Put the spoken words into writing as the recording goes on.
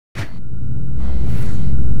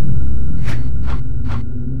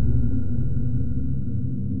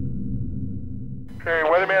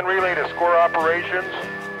operations.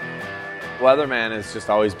 Weatherman has just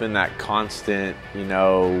always been that constant, you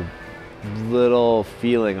know, little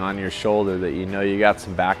feeling on your shoulder that you know you got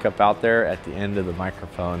some backup out there at the end of the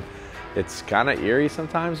microphone. It's kind of eerie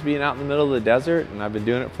sometimes being out in the middle of the desert, and I've been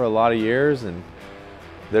doing it for a lot of years, and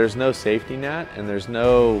there's no safety net, and there's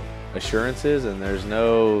no assurances, and there's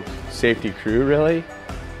no safety crew really,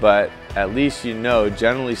 but at least you know,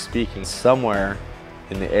 generally speaking, somewhere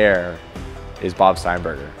in the air is Bob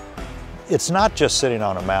Steinberger. It's not just sitting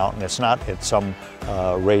on a mountain, it's not at some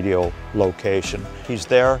radio location. He's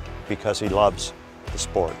there because he loves the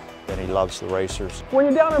sport and he loves the racers. When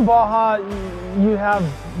you're down in Baja, you have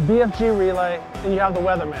BFG Relay and you have the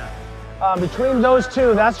Weatherman. Between those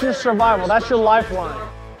two, that's your survival, that's your lifeline.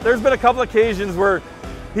 There's been a couple occasions where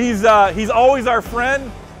he's always our friend,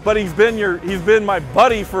 but he's been my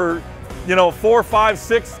buddy for, you know, 4, 5,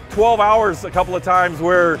 6, 12 hours a couple of times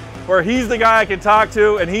where he's the guy I can talk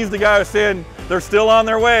to and he's the guy who's saying they're still on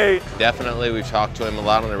their way. Definitely, we've talked to him a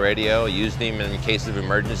lot on the radio, used him in case of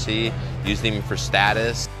emergency, used him for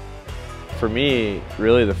status. For me,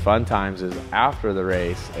 really the fun times is after the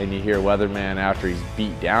race and you hear Weatherman after he's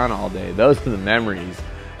beat down all day. Those are the memories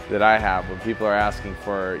that I have when people are asking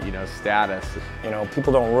for, you know, status. You know,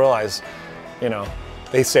 people don't realize, you know,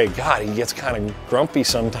 they say, God, he gets kind of grumpy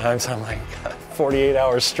sometimes. I'm like, God, 48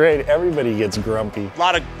 hours straight, everybody gets grumpy. A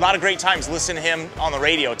lot of great times listening to him on the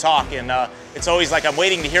radio talk, and it's always like I'm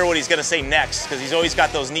waiting to hear what he's going to say next, because he's always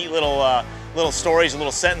got those neat little stories,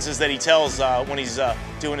 little sentences that he tells when he's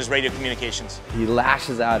doing his radio communications. He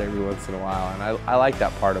lashes out every once in a while, and I like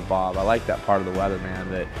that part of Bob. I like that part of the Weatherman,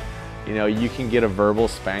 that, you know, you can get a verbal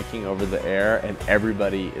spanking over the air and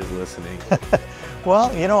everybody is listening.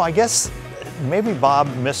 Well, you know, I guess maybe Bob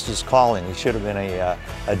missed his calling. He should have been a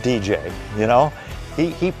DJ, you know?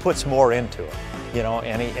 He puts more into it, you know,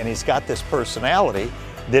 and he's got this personality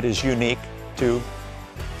that is unique to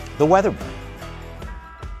the Weatherman.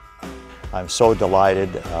 I'm so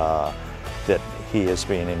delighted that he is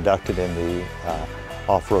being inducted in the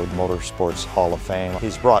Off-Road Motorsports Hall of Fame.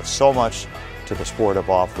 He's brought so much to the sport of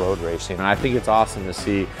off-road racing. And I think it's awesome to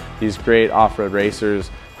see these great off-road racers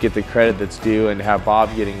get the credit that's due, and to have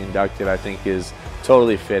Bob getting inducted I think is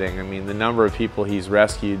totally fitting. I mean, the number of people he's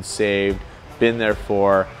rescued, saved, been there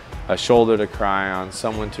for, a shoulder to cry on,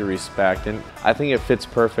 someone to respect, and I think it fits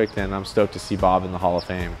perfect, and I'm stoked to see Bob in the Hall of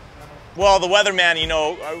Fame. Well, the Weatherman, you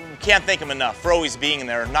know, I can't thank him enough for always being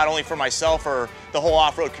there, not only for myself or the whole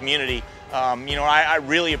off-road community. You know, I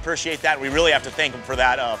really appreciate that. We really have to thank him for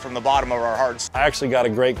that from the bottom of our hearts. I actually got a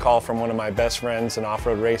great call from one of my best friends in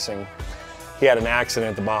off-road racing. He had an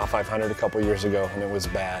accident at the Baja 500 a couple years ago, and it was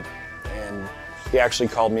bad. And he actually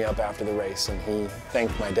called me up after the race, and he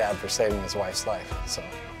thanked my dad for saving his wife's life. So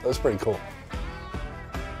that was pretty cool.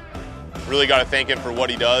 Really got to thank him for what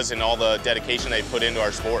he does and all the dedication they put into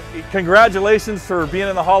our sport. Congratulations for being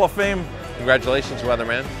in the Hall of Fame. Congratulations,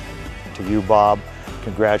 Weatherman. To you, Bob,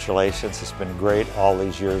 congratulations. It's been great all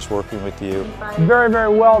these years working with you. Very,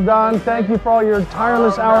 very well done. Thank you for all your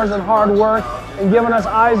tireless hours and hard work and giving us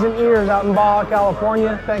eyes and ears out in Baja,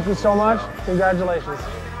 California. Thank you so much. Congratulations.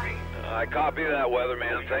 I copy that,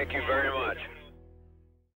 Weatherman. Thank you very much.